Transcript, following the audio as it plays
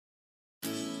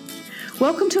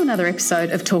Welcome to another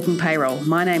episode of Talking Payroll.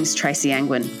 My name's Tracy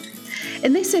Angwin.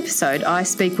 In this episode, I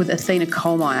speak with Athena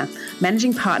Kohlmeyer,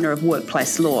 Managing Partner of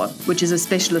Workplace Law, which is a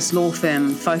specialist law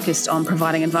firm focused on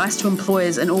providing advice to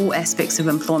employers in all aspects of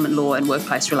employment law and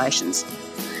workplace relations.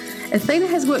 Athena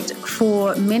has worked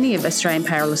for many of Australian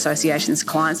Payroll Association's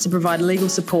clients to provide legal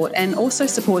support and also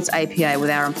supports APA with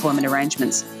our employment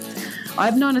arrangements.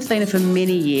 I've known Athena for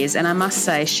many years, and I must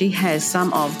say she has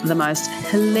some of the most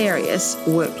hilarious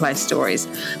workplace stories,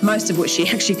 most of which she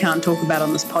actually can't talk about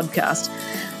on this podcast.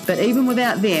 But even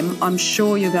without them, I'm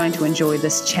sure you're going to enjoy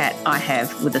this chat I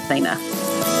have with Athena.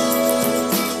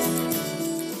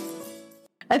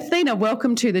 Athena,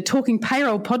 welcome to the Talking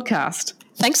Payroll podcast.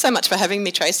 Thanks so much for having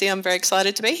me, Tracy. I'm very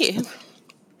excited to be here.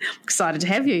 Excited to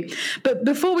have you. But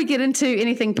before we get into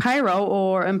anything payroll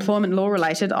or employment law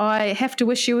related, I have to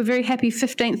wish you a very happy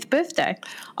 15th birthday.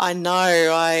 I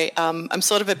know. I'm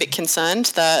sort of a bit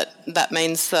concerned that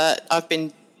means that I've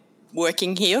been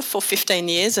working here for 15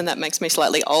 years and that makes me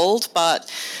slightly old.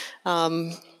 But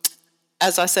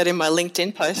as I said in my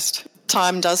LinkedIn post,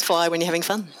 time does fly when you're having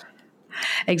fun.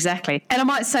 Exactly. And I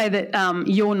might say that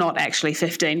you're not actually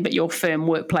 15, but your firm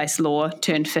Workplace Law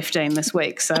turned 15 this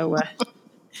week. So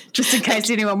just in case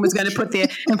anyone was going to put their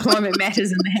employment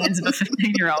matters in the hands of a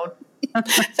 15-year-old.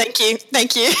 Thank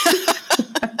you.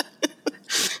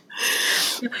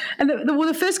 And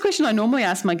the first question I normally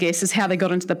ask my guests is how they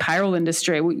got into the payroll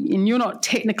industry. And you're not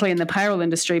technically in the payroll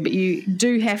industry, but you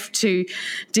do have to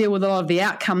deal with a lot of the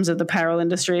outcomes of the payroll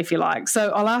industry, if you like.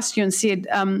 So I'll ask you instead,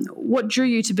 what drew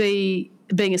you to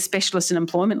being a specialist in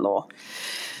employment law?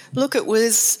 Look, it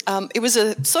was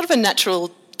a sort of a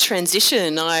natural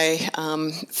transition. I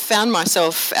found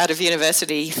myself out of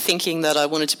university thinking that I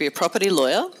wanted to be a property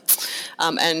lawyer,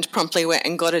 and promptly went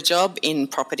and got a job in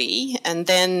property, and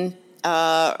then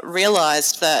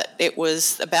realised that it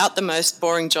was about the most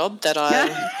boring job that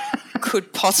I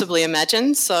could possibly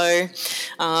imagine. So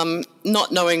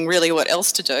not knowing really what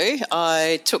else to do,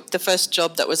 I took the first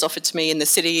job that was offered to me in the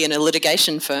city in a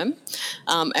litigation firm,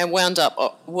 and wound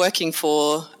up working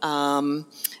for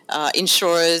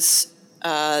insurers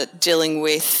dealing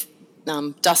with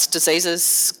dust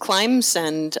diseases claims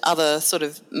and other sort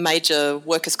of major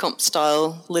workers' comp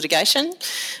style litigation.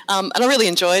 And I really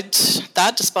enjoyed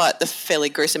that, despite the fairly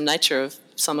gruesome nature of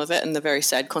some of it and the very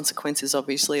sad consequences,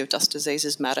 obviously, of dust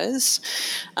diseases matters.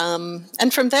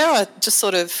 And from there, I just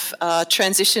sort of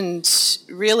transitioned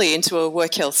really into a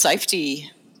work health safety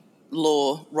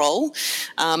law role.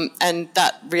 And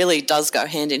that really does go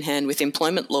hand in hand with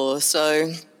employment law.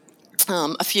 So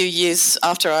a few years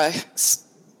after I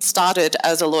started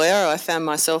as a lawyer, I found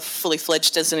myself fully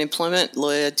fledged as an employment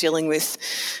lawyer dealing with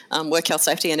work health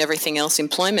safety and everything else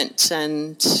employment.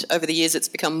 And over the years, it's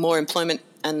become more employment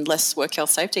and less work health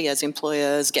safety as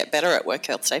employers get better at work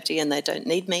health safety and they don't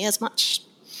need me as much.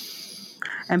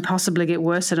 And possibly get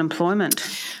worse at employment.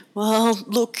 Well,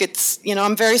 look,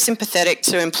 I'm very sympathetic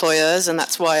to employers, and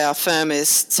that's why our firm is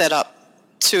set up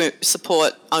to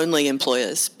support only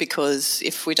employers, because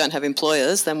if we don't have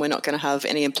employers, then we're not going to have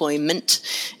any employment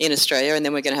in Australia, and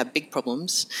then we're going to have big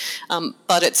problems.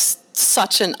 But it's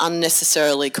such an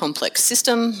unnecessarily complex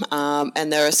system,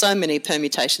 and there are so many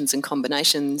permutations and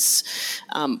combinations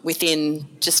within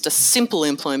just a simple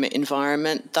employment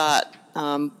environment that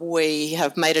we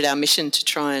have made it our mission to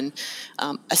try and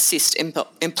assist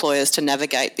employers to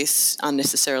navigate this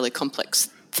unnecessarily complex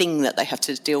thing that they have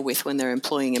to deal with when they're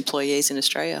employing employees in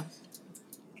Australia.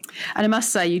 And I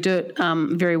must say, you do it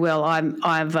very well. I'm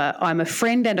a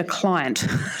friend and a client,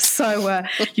 so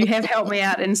you have helped me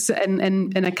out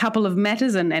in a couple of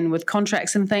matters and with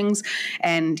contracts and things.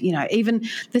 And even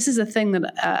this is a thing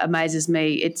that amazes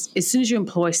me. It's as soon as you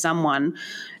employ someone,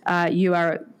 you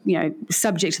are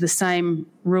subject to the same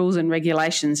rules and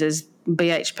regulations as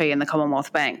BHP and the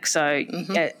Commonwealth Bank. So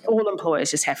all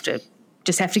employers just have to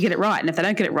get it right. And if they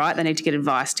don't get it right, they need to get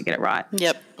advice to get it right.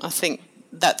 Yep, I think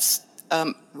that's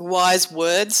wise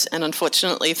words, and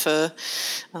unfortunately for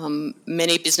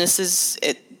many businesses,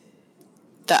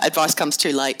 that advice comes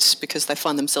too late because they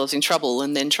find themselves in trouble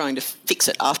and then trying to fix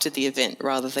it after the event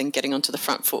rather than getting onto the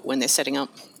front foot when they're setting up.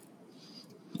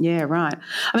 Yeah, right.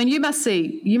 I mean, you must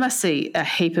see a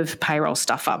heap of payroll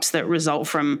stuff-ups that result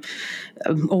from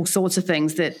all sorts of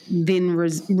things that then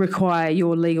require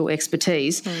your legal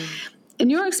expertise. In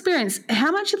your experience,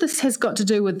 how much of this has got to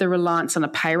do with the reliance on a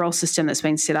payroll system that's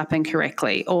been set up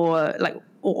incorrectly, or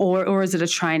is it a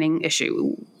training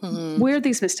issue? Where are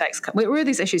these where are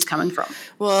these issues coming from?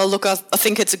 Well, look, I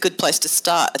think it's a good place to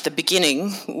start at the beginning,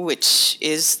 which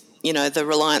is the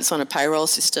reliance on a payroll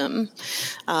system.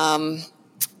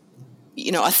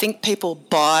 I think people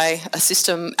buy a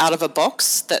system out of a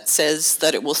box that says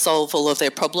that it will solve all of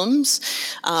their problems.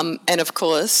 And of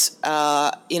course,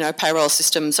 payroll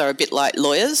systems are a bit like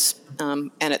lawyers.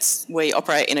 And we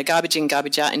operate in a garbage in,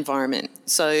 garbage out environment.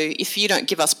 So if you don't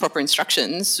give us proper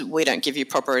instructions, we don't give you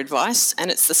proper advice. And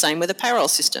it's the same with a payroll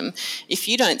system. If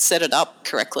you don't set it up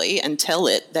correctly and tell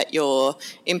it that your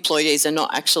employees are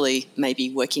not actually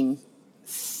maybe working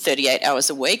 38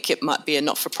 hours a week, it might be a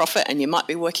not-for-profit and you might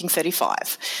be working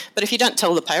 35. But if you don't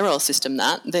tell the payroll system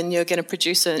that, then you're going to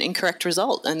produce an incorrect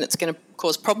result and it's going to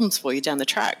cause problems for you down the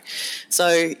track.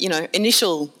 So,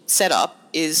 initial setup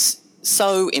is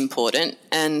so important,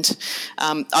 and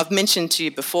I've mentioned to you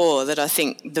before that I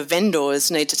think the vendors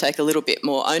need to take a little bit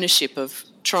more ownership of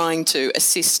trying to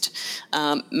assist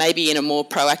maybe in a more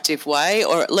proactive way,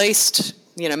 or at least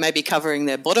maybe covering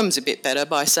their bottoms a bit better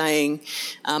by saying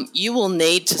you will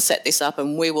need to set this up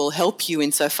and we will help you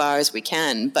insofar as we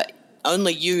can, but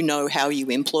only you know how you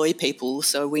employ people,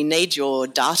 so we need your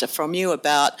data from you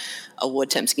about award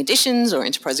terms and conditions or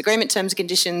enterprise agreement terms and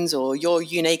conditions or your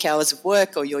unique hours of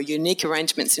work or your unique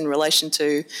arrangements in relation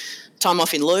to time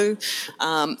off in lieu,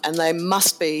 and they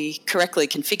must be correctly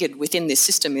configured within this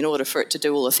system in order for it to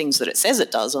do all the things that it says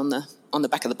it does on the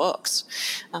back of the box.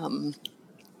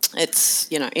 It's,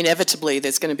 inevitably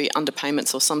there's going to be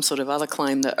underpayments or some sort of other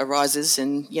claim that arises,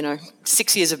 and,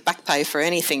 6 years of back pay for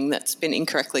anything that's been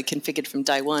incorrectly configured from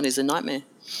day one is a nightmare.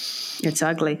 It's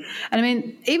ugly. And I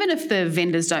mean, even if the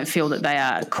vendors don't feel that they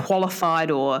are qualified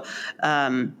or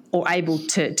able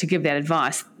to give that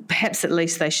advice, perhaps at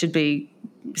least they should be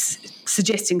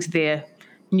suggesting to their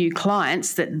new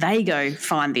clients that they go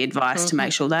find the advice to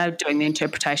make sure they're doing the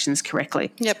interpretations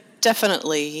correctly. Yep,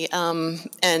 definitely.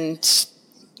 And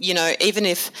even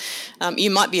if you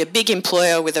might be a big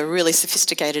employer with a really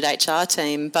sophisticated HR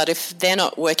team, but if they're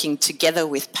not working together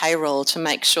with payroll to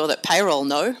make sure that payroll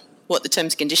know what the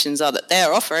terms and conditions are that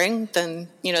they're offering, then,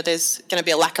 there's going to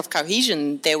be a lack of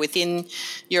cohesion there within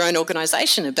your own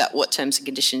organisation about what terms and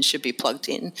conditions should be plugged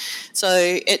in. So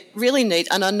it really needs,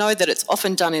 and I know that it's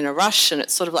often done in a rush and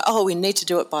it's sort of like, we need to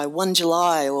do it by 1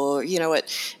 July or,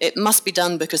 it must be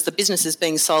done because the business is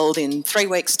being sold in 3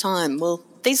 weeks' time. Well,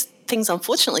 these things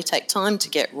unfortunately take time to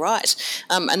get right,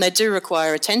 and they do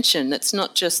require attention. It's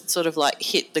not just sort of like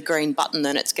hit the green button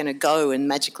and it's going to go and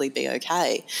magically be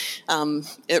okay.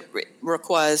 It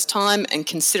requires time and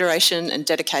consideration and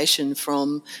dedication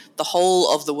from the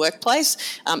whole of the workplace,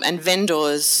 and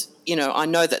vendors. I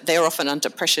know that they're often under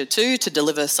pressure too to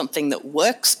deliver something that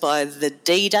works by the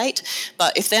D date,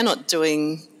 but if they're not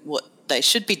doing what they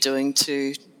should be doing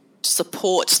to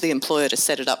support the employer to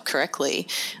set it up correctly,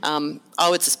 I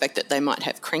would suspect that they might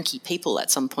have cranky people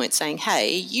at some point saying,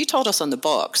 hey, you told us on the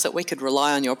box that we could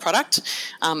rely on your product,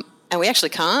 and we actually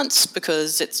can't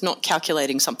because it's not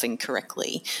calculating something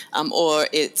correctly, or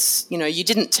it's, you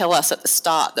didn't tell us at the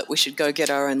start that we should go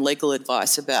get our own legal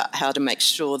advice about how to make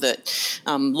sure that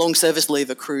long service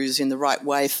leave accrues in the right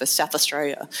way for South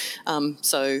Australia.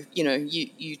 So,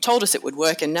 you told us it would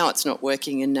work and now it's not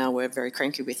working and now we're very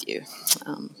cranky with you.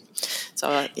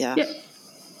 Yeah.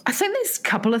 I think there's a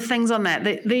couple of things on that.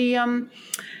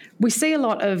 We see a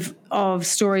lot of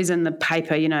stories in the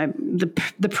paper.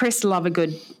 The press love a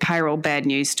good payroll bad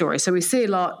news story. So we see a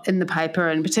lot in the paper,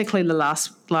 and particularly the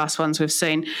last ones we've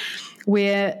seen,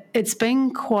 where it's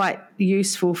been quite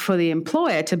useful for the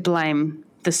employer to blame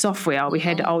the software. We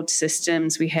had old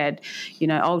systems, we had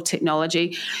old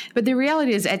technology, but the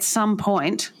reality is at some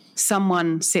point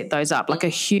someone set those up, like a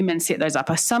human set those up,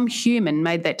 or some human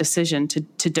made that decision to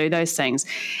do those things.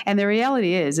 And the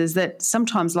reality is that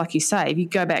sometimes, like you say, if you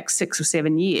go back 6 or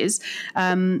 7 years,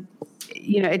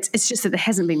 it's just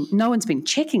that no one's been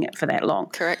checking it for that long.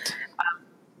 Correct.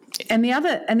 And the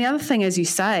other thing, as you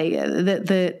say, that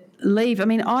the leave. I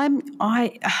mean,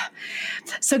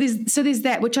 so there's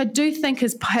that, which I do think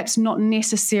is perhaps not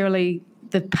necessarily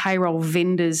the payroll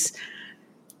vendors'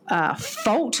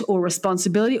 fault or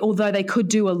responsibility, although they could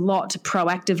do a lot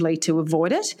proactively to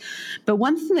avoid it. But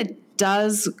one thing that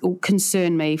does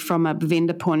concern me from a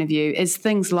vendor point of view is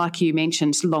things like you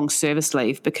mentioned, long service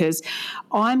leave, because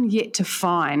I'm yet to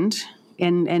find,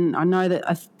 and I know that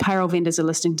if payroll vendors are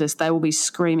listening to this, they will be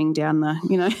screaming down the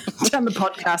down the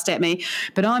podcast at me,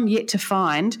 but I'm yet to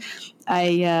find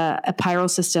a payroll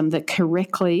system that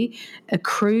correctly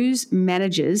accrues,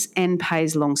 manages, and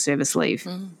pays long service leave.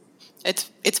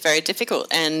 It's very difficult,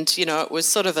 and it was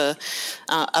sort of a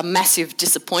massive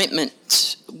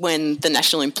disappointment when the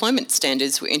National Employment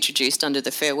Standards were introduced under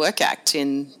the Fair Work Act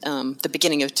in the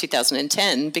beginning of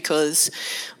 2010, because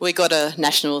we got a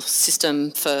national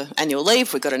system for annual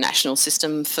leave, we got a national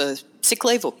system for sick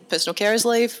leave or personal carers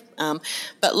leave.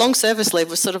 But long service leave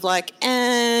was sort of like,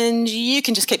 and you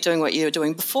can just keep doing what you were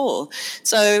doing before.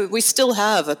 So we still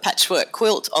have a patchwork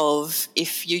quilt of,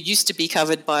 if you used to be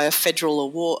covered by a federal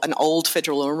award, an old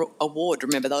federal award,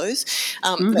 remember those,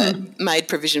 that made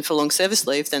provision for long service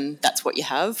leave, then that's what you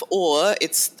have, or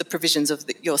it's the provisions of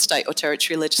your state or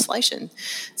territory legislation.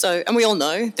 So, and we all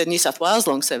know the New South Wales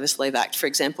Long Service Leave Act, for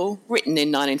example, written in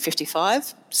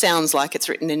 1955, sounds like it's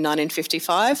written in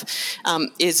 1955,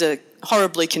 is a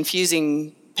horribly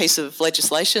confusing piece of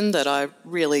legislation that I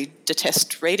really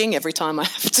detest reading every time I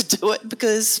have to do it,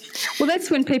 because... Well, that's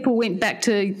when people went back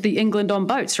to the England on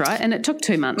boats, right? And it took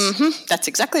 2 months. That's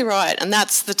exactly right. And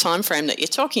that's the time frame that you're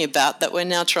talking about, that we're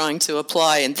now trying to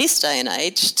apply in this day and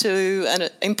age to an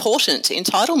important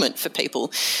entitlement for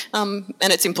people. And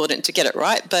it's important to get it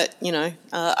right. But,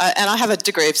 I have a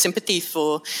degree of sympathy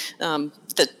for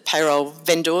the payroll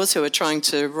vendors who are trying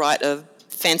to write a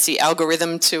fancy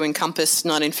algorithm to encompass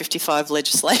 1955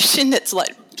 legislation. It's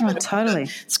like totally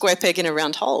square peg in a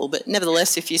round hole. But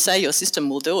nevertheless, if you say your system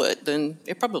will do it, then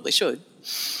it probably should.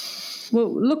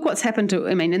 Well, look what's happened to,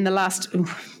 in the last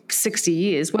 60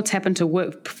 years, what's happened to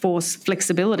workforce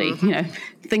flexibility,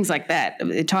 things like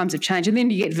that. Times have changed. And then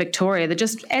you get Victoria that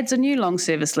just adds a new long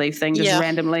service leave thing just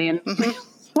randomly. And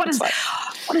what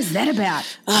is that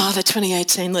about? Oh, the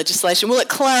 2018 legislation. Well, it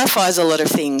clarifies a lot of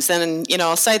things. And,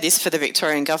 I'll say this for the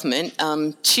Victorian government.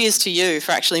 Cheers to you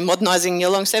for actually modernising your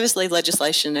long service leave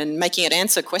legislation and making it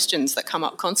answer questions that come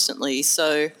up constantly.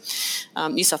 So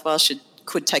New South Wales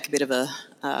could take a bit of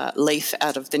a leaf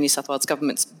out of the New South Wales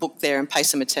government's book there and pay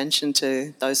some attention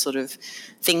to those sort of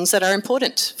things that are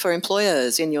important for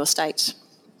employers in your state.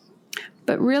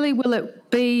 But really, will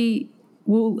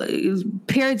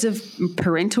periods of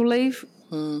parental leave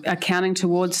accounting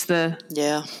towards the...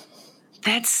 Yeah.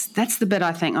 That's the bit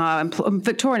I think,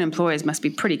 Victorian employers must be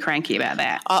pretty cranky about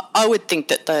that. I would think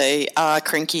that they are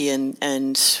cranky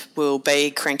and will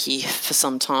be cranky for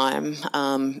some time.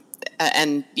 And,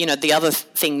 the other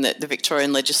thing that the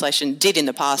Victorian legislation did in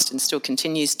the past and still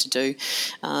continues to do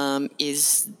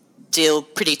is deal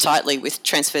pretty tightly with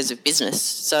transfers of business.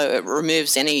 So it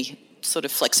removes any sort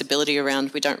of flexibility around,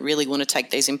 we don't really want to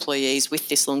take these employees with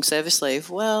this long service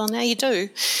leave. Well, now you do.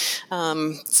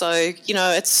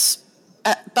 It's...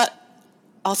 but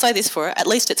I'll say this for it, at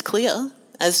least it's clear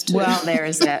as to... Well, there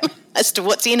is that. as to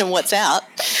what's in and what's out.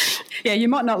 Yeah, you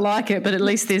might not like it, but at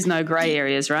least there's no grey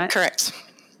areas, right? Correct.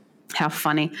 How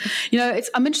funny.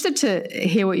 I'm interested to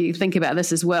hear what you think about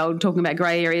this as well, talking about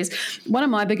grey areas. One of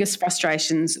my biggest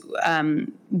frustrations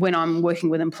when I'm working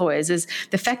with employers is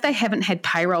the fact they haven't had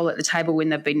payroll at the table when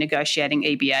they've been negotiating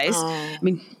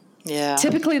EBAs. Yeah.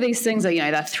 Typically these things are,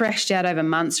 they're thrashed out over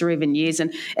months or even years,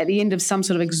 and at the end of some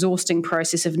sort of exhausting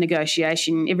process of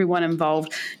negotiation, everyone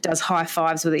involved does high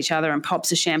fives with each other and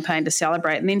pops a champagne to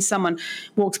celebrate, and then someone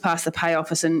walks past the pay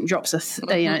office and drops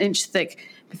an inch thick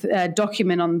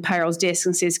document on payroll's desk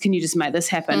and says, can you just make this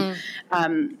happen?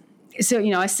 So,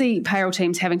 I see payroll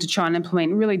teams having to try and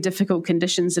implement really difficult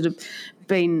conditions that have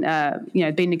been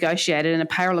negotiated in a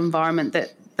payroll environment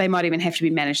that they might even have to be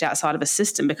managed outside of a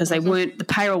system because they weren't, the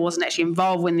payroll wasn't actually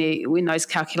involved when those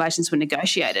calculations were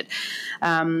negotiated.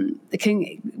 It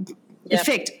can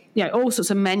affect all sorts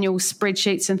of manual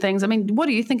spreadsheets and things. What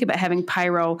do you think about having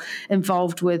payroll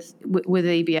involved with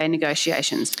EBA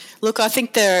negotiations? Look, I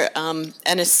think they're an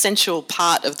essential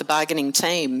part of the bargaining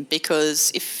team,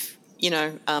 because if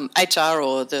HR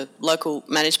or the local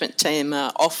management team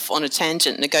are off on a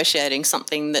tangent negotiating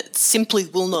something that simply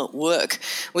will not work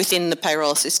within the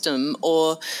payroll system,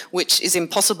 or which is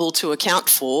impossible to account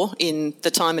for in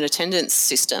the time and attendance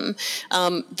system,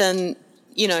 then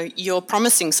you're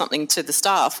promising something to the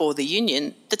staff or the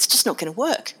union that's just not going to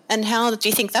work. And how do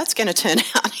you think that's going to turn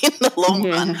out in the long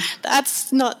run?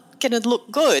 That's not going to look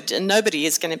good, and nobody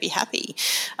is going to be happy.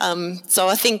 So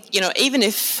I think, even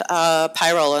if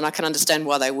payroll, and I can understand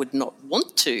why they would not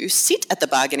want to sit at the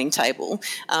bargaining table,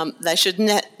 they should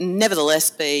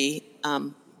nevertheless be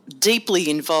deeply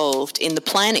involved in the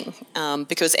planning,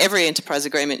 because every enterprise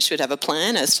agreement should have a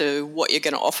plan as to what you're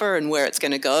going to offer and where it's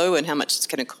going to go and how much it's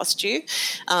going to cost you.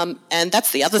 And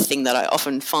that's the other thing that I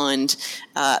often find,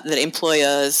 that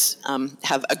employers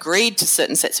have agreed to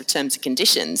certain sets of terms and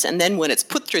conditions, and then when it's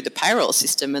put through the payroll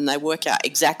system and they work out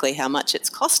exactly how much it's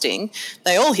costing,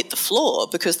 they all hit the floor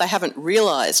because they haven't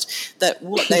realised that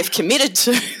what they've committed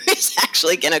to is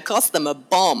actually going to cost them a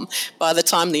bomb by the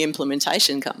time the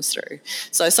implementation comes through.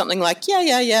 So something like,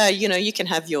 you can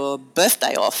have your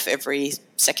birthday off every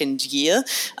second year.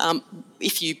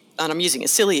 And I'm using a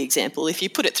silly example, if you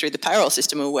put it through the payroll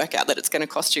system and work out that it's going to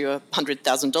cost you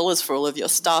 $100,000 for all of your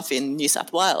staff in New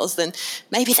South Wales, then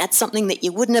maybe that's something that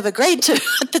you wouldn't have agreed to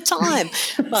at the time.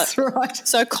 That's right.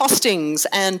 So costings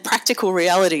and practical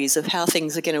realities of how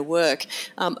things are going to work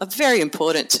are very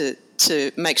important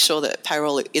to make sure that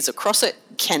payroll is across it,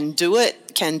 can do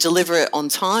it, can deliver it on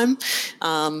time,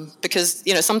 because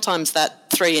sometimes that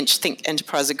 3-inch Think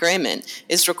Enterprise agreement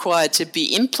is required to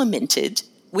be implemented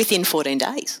within 14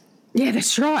 days. Yeah,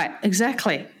 that's right.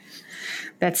 Exactly.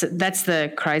 That's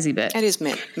the crazy bit. It is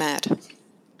mad.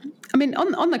 I mean,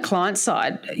 on the client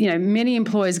side, many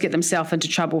employers get themselves into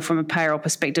trouble from a payroll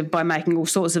perspective by making all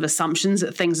sorts of assumptions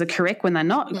that things are correct when they're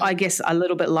not. I guess a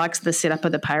little bit like the setup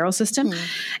of the payroll system.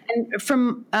 And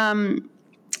from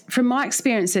my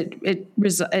experience, it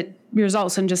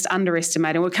results in just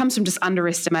underestimating. Well, it comes from just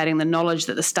underestimating the knowledge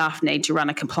that the staff need to run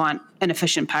a compliant and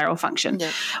efficient payroll function.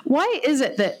 Yeah. Why is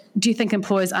it do you think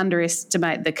employers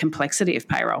underestimate the complexity of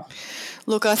payroll?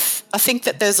 Look, I think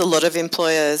that there's a lot of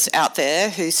employers out there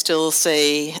who still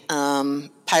see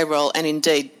payroll, and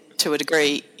indeed to a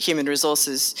degree human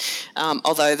resources,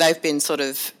 although they've been sort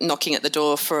of knocking at the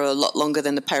door for a lot longer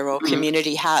than the payroll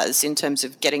community has in terms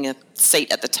of getting a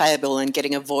seat at the table and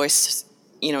getting a voice,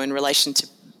 in relation to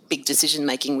big decision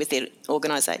making within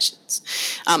organisations.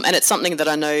 And it's something that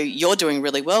I know you're doing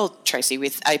really well, Tracy,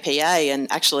 with APA, and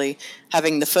actually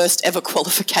having the first ever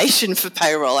qualification for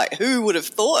payroll. Like, who would have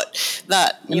thought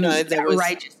that,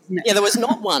 there was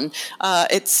not one.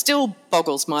 It still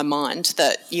boggles my mind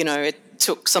that, it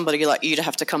took somebody like you to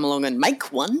have to come along and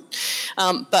make one.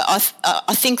 But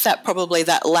I think that probably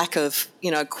that lack of,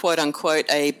 quote unquote,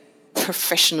 a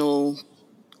professional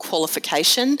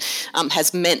qualification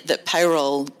has meant that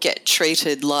payroll get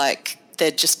treated like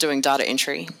they're just doing data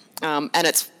entry. And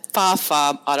it's far,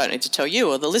 I don't need to tell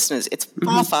you or the listeners, it's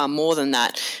far more than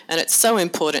that. And it's so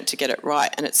important to get it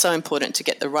right. And it's so important to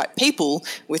get the right people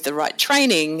with the right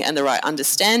training and the right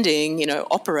understanding,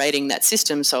 operating that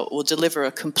system so it will deliver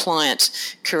a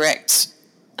compliant, correct,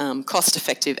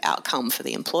 cost-effective outcome for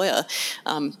the employer.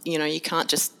 You can't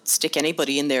just stick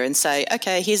anybody in there and say,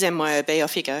 okay, here's MYOB,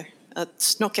 off you go.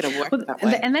 It's not going to work that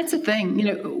way. And that's the thing.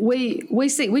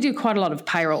 We do quite a lot of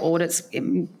payroll audits,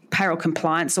 payroll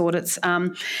compliance audits,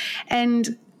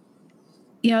 and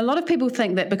a lot of people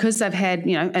think that because they've had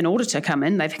an auditor come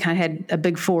in, they've kind of had a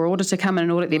Big Four auditor come in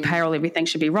and audit their payroll, everything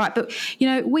should be right. But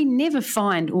we never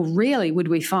find, or rarely would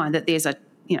we find, that there's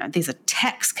a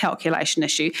tax calculation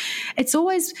issue. It's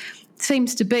always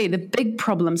seems to be the big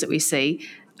problems that we see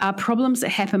are problems that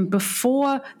happen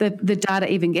before the data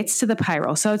even gets to the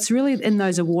payroll. So it's really in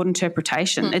those award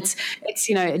interpretation. It's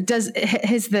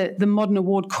has the modern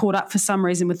award caught up for some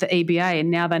reason with the EBA,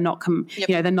 and now they're not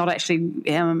they're not actually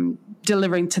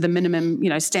delivering to the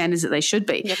minimum standards that they should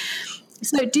be. Yep.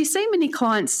 So do you see many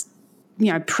clients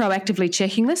proactively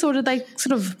checking this, or do they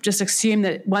sort of just assume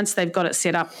that once they've got it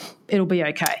set up, it'll be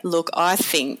okay? Look, I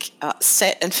think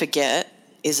set and forget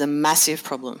is a massive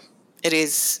problem. It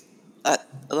is.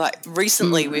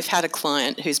 Recently we've had a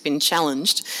client who's been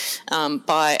challenged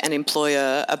by an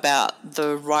employer about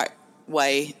the right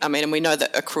way. I mean, and we know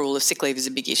that accrual of sick leave is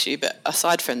a big issue, but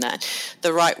aside from that,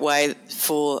 the right way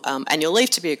for annual leave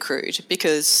to be accrued,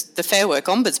 because the Fair Work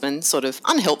Ombudsman sort of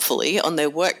unhelpfully on their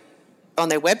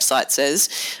website says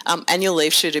annual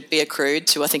leave should be accrued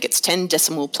to, I think it's 10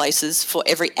 decimal places for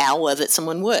every hour that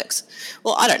someone works.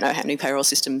 Well, I don't know how many payroll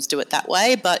systems do it that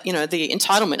way, but, the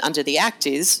entitlement under the Act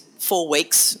is 4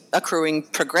 weeks accruing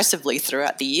progressively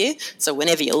throughout the year. So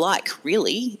whenever you like,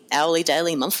 really, hourly,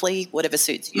 daily, monthly, whatever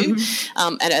suits you.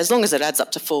 And as long as it adds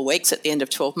up to 4 weeks at the end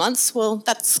of 12 months, well,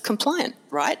 that's compliant,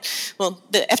 right? Well,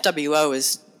 the FWO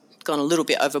has gone a little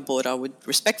bit overboard, I would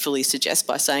respectfully suggest,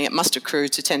 by saying it must accrue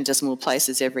to 10 decimal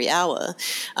places every hour.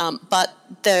 But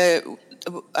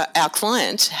our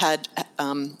client had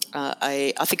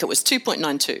I think it was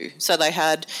 2.92. So they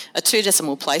had a 2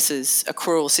 decimal places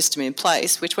accrual system in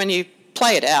place, which when you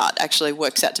play it out actually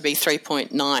works out to be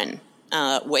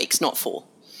 3.9 weeks, not 4.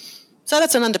 So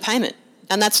that's an underpayment.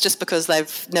 And that's just because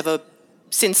they've never,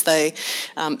 since they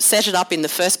set it up in the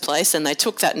first place, and they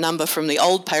took that number from the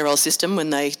old payroll system when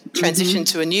they transitioned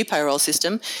to a new payroll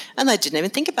system, and they didn't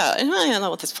even think about it. Oh, yeah,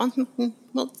 no, that's fine.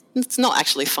 Well, it's not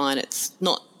actually fine. It's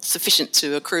not sufficient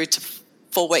to accrue to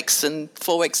 4 weeks, and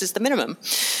 4 weeks is the minimum.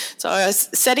 So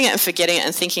setting it and forgetting it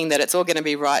and thinking that it's all going to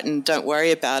be right and don't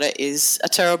worry about it is a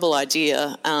terrible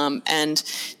idea. And,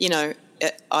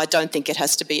 I don't think it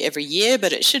has to be every year,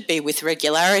 but it should be with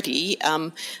regularity.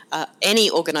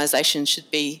 Any organisation should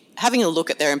be having a look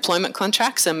at their employment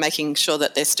contracts and making sure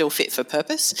that they're still fit for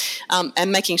purpose,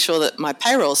 and making sure that my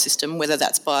payroll system, whether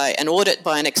that's by an audit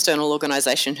by an external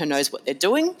organisation who knows what they're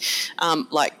doing,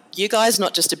 like you guys,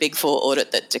 not just a Big Four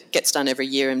audit that gets done every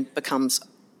year and becomes,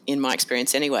 in my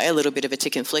experience anyway, a little bit of a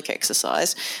tick and flick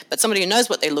exercise, but somebody who knows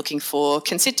what they're looking for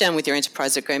can sit down with your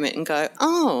enterprise agreement and go,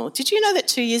 oh, did you know that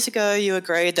 2 years ago you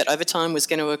agreed that overtime was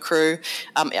going to accrue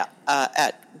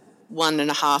at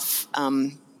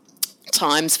 1.5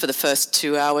 times for the first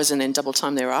 2 hours and then double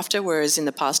time thereafter, whereas in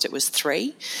the past it was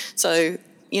 3. So,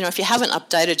 if you haven't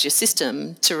updated your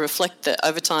system to reflect that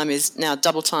overtime is now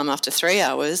double time after 3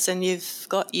 hours, then you've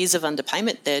got years of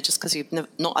underpayment there just because you've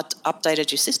not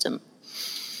updated your system.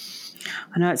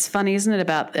 I know, it's funny, isn't it,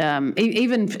 about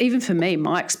even for me,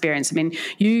 my experience. I mean,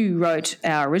 you wrote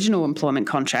our original employment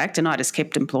contract and I just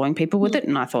kept employing people with it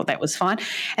and I thought that was fine.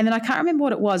 And then I can't remember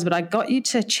what it was, but I got you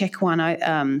to check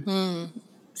one.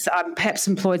 So I perhaps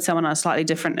employed someone on a slightly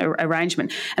different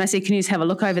arrangement. And I said, can you just have a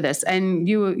look over this? And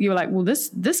you were like, well,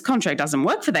 this contract doesn't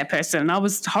work for that person. And I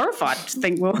was horrified to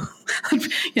think, well,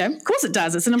 of course it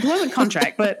does. It's an employment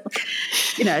contract. But,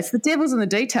 it's the devil's in the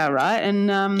detail, right?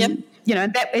 And, yep.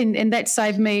 That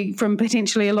saved me from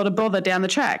potentially a lot of bother down the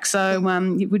track. So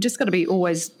we've just got to be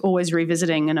always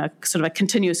revisiting in a sort of a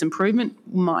continuous improvement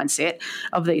mindset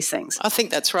of these things. I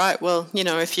think that's right. Well,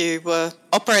 if you were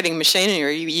operating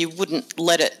machinery, you wouldn't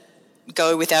let it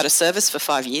go without a service for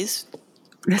 5 years.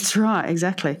 That's right,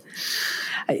 exactly.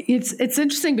 It's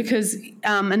interesting because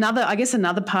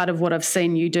another part of what I've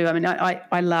seen you do, I mean,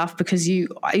 I laugh because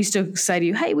I used to say to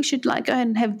you, hey, we should go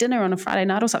and have dinner on a Friday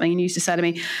night or something, and you used to say to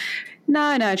me,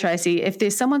 no, Tracy, if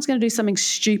there's someone's going to do something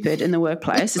stupid in the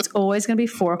workplace, it's always going to be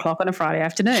 4:00 on a Friday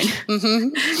afternoon.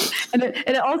 Mm-hmm. And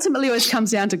it ultimately always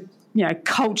comes down to,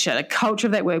 culture, the culture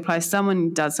of that workplace.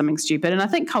 Someone does something stupid. And I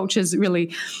think culture is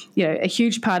really, a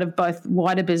huge part of both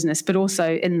wider business, but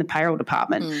also in the payroll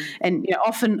department. And,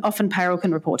 often payroll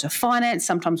can report to finance.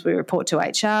 Sometimes we report to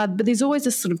HR, but there's always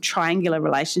this sort of triangular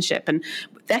relationship. And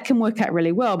that can work out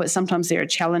really well, but sometimes there are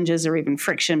challenges or even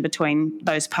friction between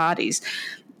those parties.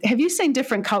 Have you seen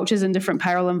different cultures in different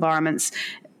payroll environments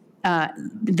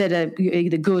that are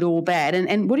either good or bad?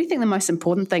 And what do you think the most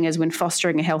important thing is when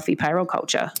fostering a healthy payroll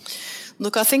culture?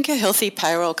 Look, I think a healthy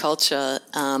payroll culture,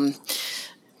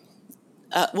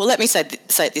 let me say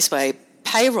it this way.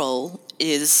 Payroll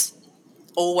is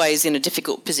always in a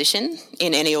difficult position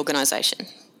in any organisation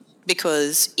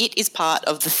because it is part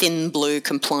of the thin blue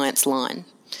compliance line.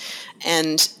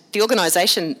 And the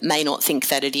organisation may not think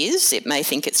that it is. It may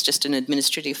think it's just an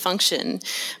administrative function.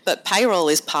 But payroll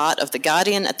is part of the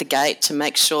guardian at the gate to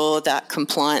make sure that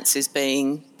compliance is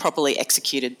being properly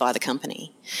executed by the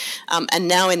company. And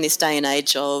now in this day and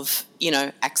age of,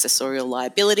 accessorial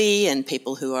liability and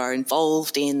people who are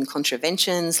involved in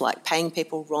contraventions like paying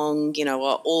people wrong,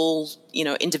 are all,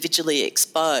 individually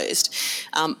exposed.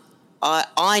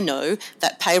 I know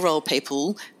that payroll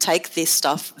people take this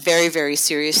stuff very, very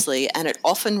seriously, and it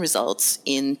often results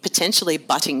in potentially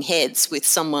butting heads with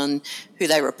someone who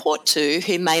they report to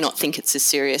who may not think it's as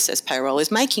serious as payroll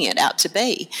is making it out to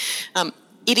be.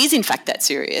 It is, in fact, that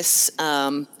serious,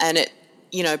 and it,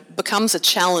 becomes a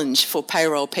challenge for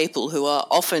payroll people who are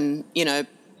often,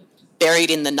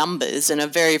 buried in the numbers and are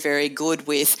very, very good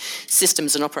with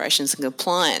systems and operations and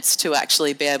compliance to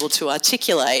actually be able to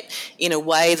articulate in a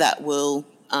way that will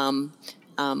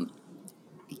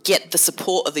get the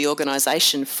support of the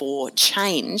organisation for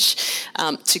change,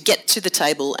 to get to the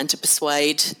table and to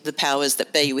persuade the powers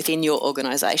that be within your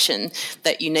organisation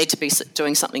that you need to be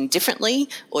doing something differently,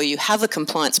 or you have a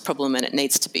compliance problem and it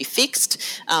needs to be fixed,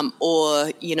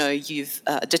 or you've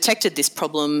detected this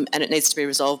problem and it needs to be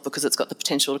resolved because it's got the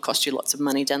potential to cost you lots of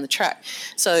money down the track.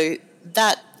 So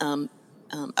that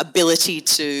ability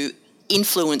to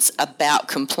influence about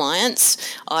compliance,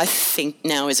 I think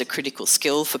now is a critical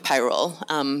skill for payroll.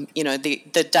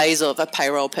 The days of a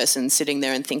payroll person sitting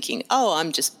there and thinking, oh,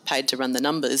 I'm just paid to run the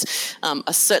numbers, are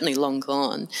certainly long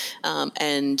gone.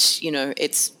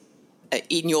 It's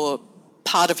in your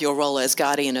part of your role as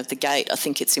guardian of the gate, I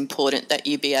think it's important that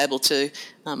you be able to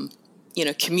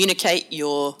communicate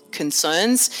your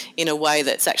concerns in a way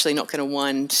that's actually not going to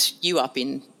wind you up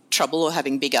in trouble or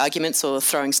having big arguments or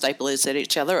throwing staplers at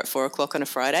each other at 4:00 on a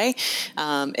Friday.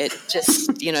 It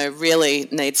just, really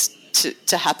needs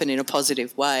to happen in a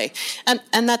positive way.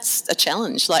 And that's a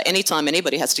challenge. Like anytime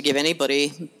anybody has to give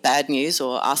anybody bad news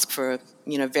or ask for a,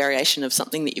 variation of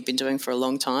something that you've been doing for a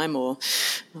long time or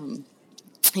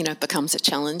becomes a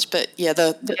challenge. But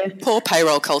the poor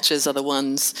payroll cultures are the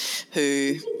ones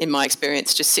who, in my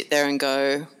experience, just sit there and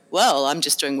go, well, I'm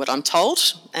just doing what I'm told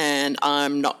and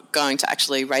I'm not going to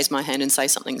actually raise my hand and say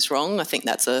something's wrong. I think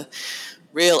that's a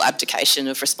real abdication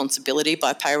of responsibility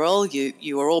by payroll.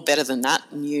 You are all better than that,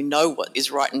 and you know what is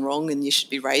right and wrong, and you should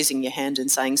be raising your hand and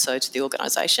saying so to the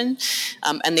organisation.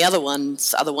 And the other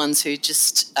ones are the ones who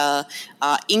just are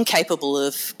incapable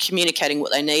of communicating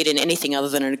what they need in anything other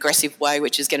than an aggressive way,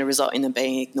 which is going to result in them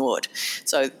being ignored.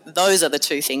 So those are the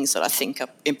two things that I think are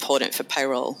important for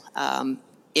payroll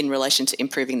in relation to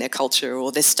improving their culture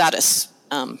or their status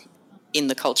in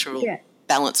the cultural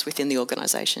balance within the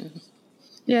organisation.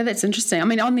 Yeah, that's interesting. I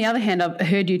mean, on the other hand, I've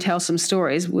heard you tell some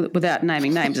stories without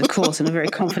naming names, of course, in a very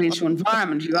confidential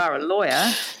environment. You are a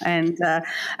lawyer, but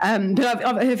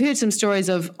I've heard some stories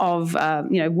of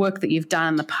work that you've done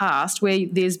in the past where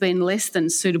there's been less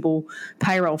than suitable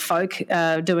payroll folk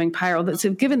doing payroll that's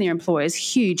given their employers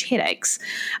huge headaches,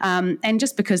 and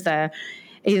just because they're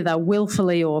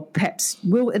willfully or perhaps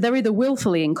they're either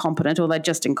willfully incompetent or they're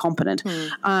just incompetent.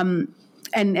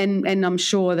 And I'm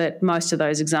sure that most of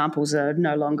those examples are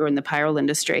no longer in the payroll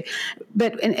industry.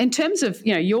 But in terms of,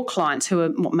 your clients who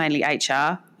are mainly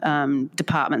HR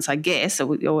departments, I guess,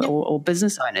 or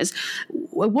business owners,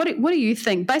 what do you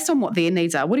think, based on what their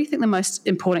needs are, what do you think the most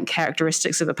important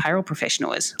characteristics of a payroll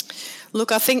professional is?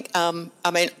 Look, I think,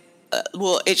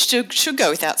 it should go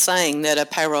without saying that a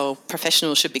payroll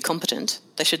professional should be competent.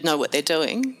 They should know what they're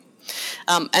doing.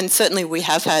 And certainly we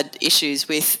have had issues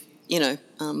with,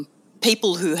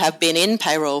 people who have been in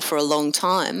payroll for a long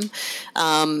time,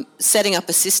 setting up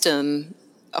a system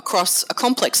across a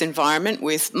complex environment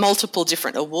with multiple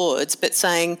different awards, but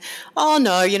saying, oh,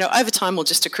 no, overtime will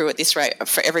just accrue at this rate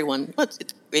for everyone. Well,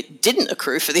 it didn't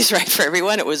accrue for this rate for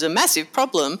everyone. It was a massive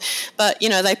problem. But,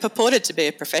 they purported to be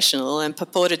a professional and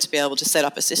purported to be able to set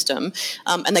up a system,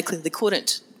 and they clearly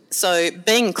couldn't. So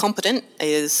being competent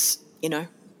is, the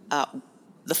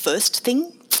first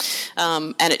thing.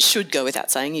 And it should go without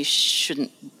saying you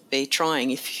shouldn't be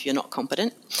trying if you're not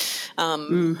competent.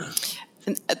 And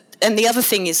the other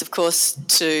thing is, of course,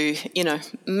 to,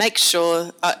 make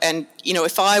sure,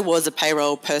 if I was a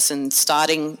payroll person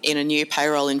starting in a new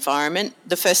payroll environment,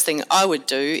 the first thing I would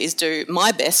do is do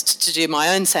my best to do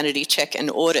my own sanity check and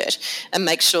audit and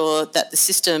make sure that the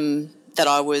system that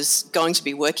I was going to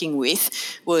be working with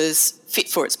was fit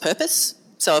for its purpose.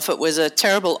 So if it was a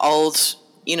terrible old,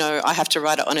 I have to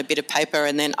write it on a bit of paper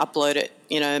and then upload it,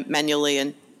 manually,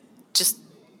 and just,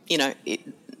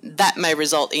 that may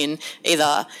result in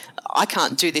either I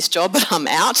can't do this job but I'm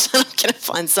out and I'm going to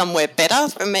find somewhere better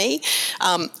for me,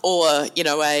 or,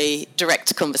 a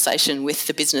direct conversation with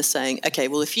the business saying, okay,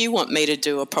 well, if you want me to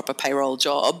do a proper payroll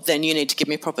job, then you need to give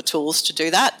me proper tools to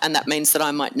do that, and that means that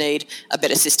I might need a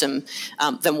better system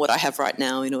than what I have right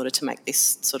now in order to make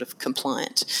this sort of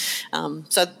compliant.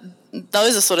 So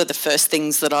those are sort of the first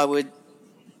things that I would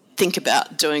think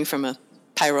about doing from a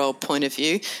payroll point of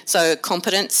view. So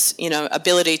competence,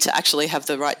 ability to actually have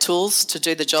the right tools to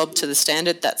do the job to the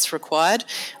standard that's required,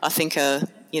 I think are,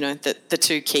 the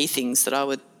two key things that I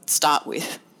would start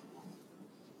with.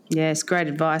 Yes, great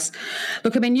advice.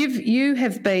 Look, I mean, you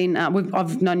have been,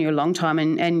 I've known you a long time,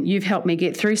 and you've helped me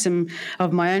get through some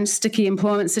of my own sticky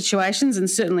employment situations, and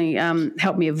certainly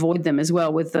helped me avoid them as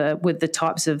well with the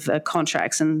types of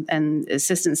contracts and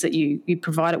assistance that you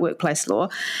provide at Workplace Law.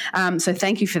 So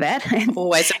thank you for that.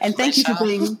 Always a pleasure. And thank you for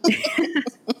being...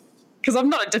 Because I'm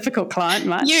not a difficult client,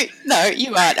 mate. You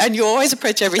aren't, and you always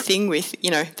approach everything with,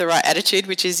 the right attitude,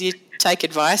 which is you take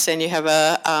advice and you have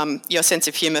your sense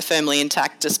of humour firmly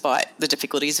intact despite the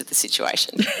difficulties of the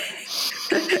situation.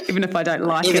 Even if I don't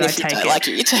like it, I take it. Even if you don't like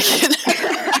it, you take it.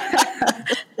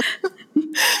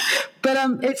 But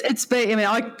it's been. I mean,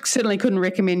 I certainly couldn't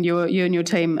recommend you and your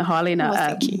team highly enough.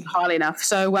 Thank you. Highly enough.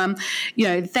 So,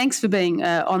 thanks for being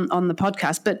on the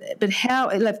podcast. But how,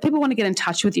 if people want to get in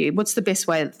touch with you, what's the best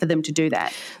way for them to do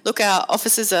that? Look, our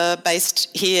offices are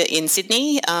based here in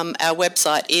Sydney. Our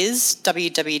website is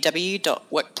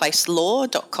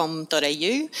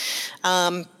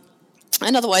www.workplacelaw.com.au.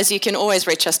 And otherwise, you can always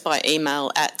reach us by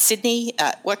email at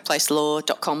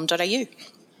sydney@workplacelaw.com.au.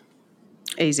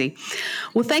 Easy.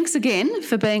 Well, thanks again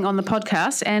for being on the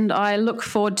podcast, and I look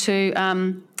forward to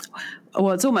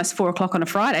it's almost 4:00 on a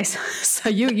Friday, so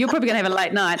you're probably going to have a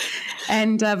late night,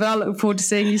 but I look forward to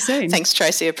seeing you soon. Thanks,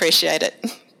 Tracy. Appreciate it.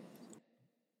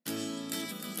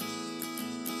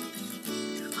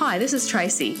 Hi, this is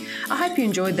Tracy. I hope you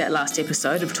enjoyed that last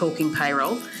episode of Talking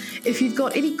Payroll. If you've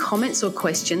got any comments or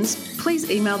questions,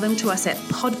 please email them to us at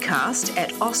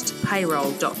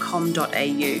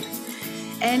podcast@ostpayroll.com.au.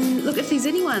 And look, if there's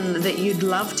anyone that you'd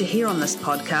love to hear on this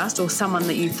podcast, or someone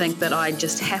that you think that I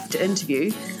just have to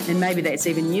interview, and maybe that's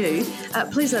even you,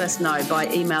 please let us know by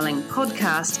emailing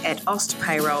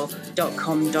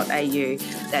podcast@austpayroll.com.au.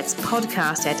 That's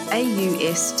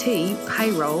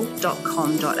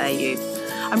podcast@austpayroll.com.au.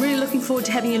 I'm really looking forward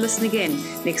to having you listen again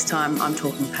next time I'm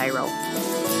talking payroll.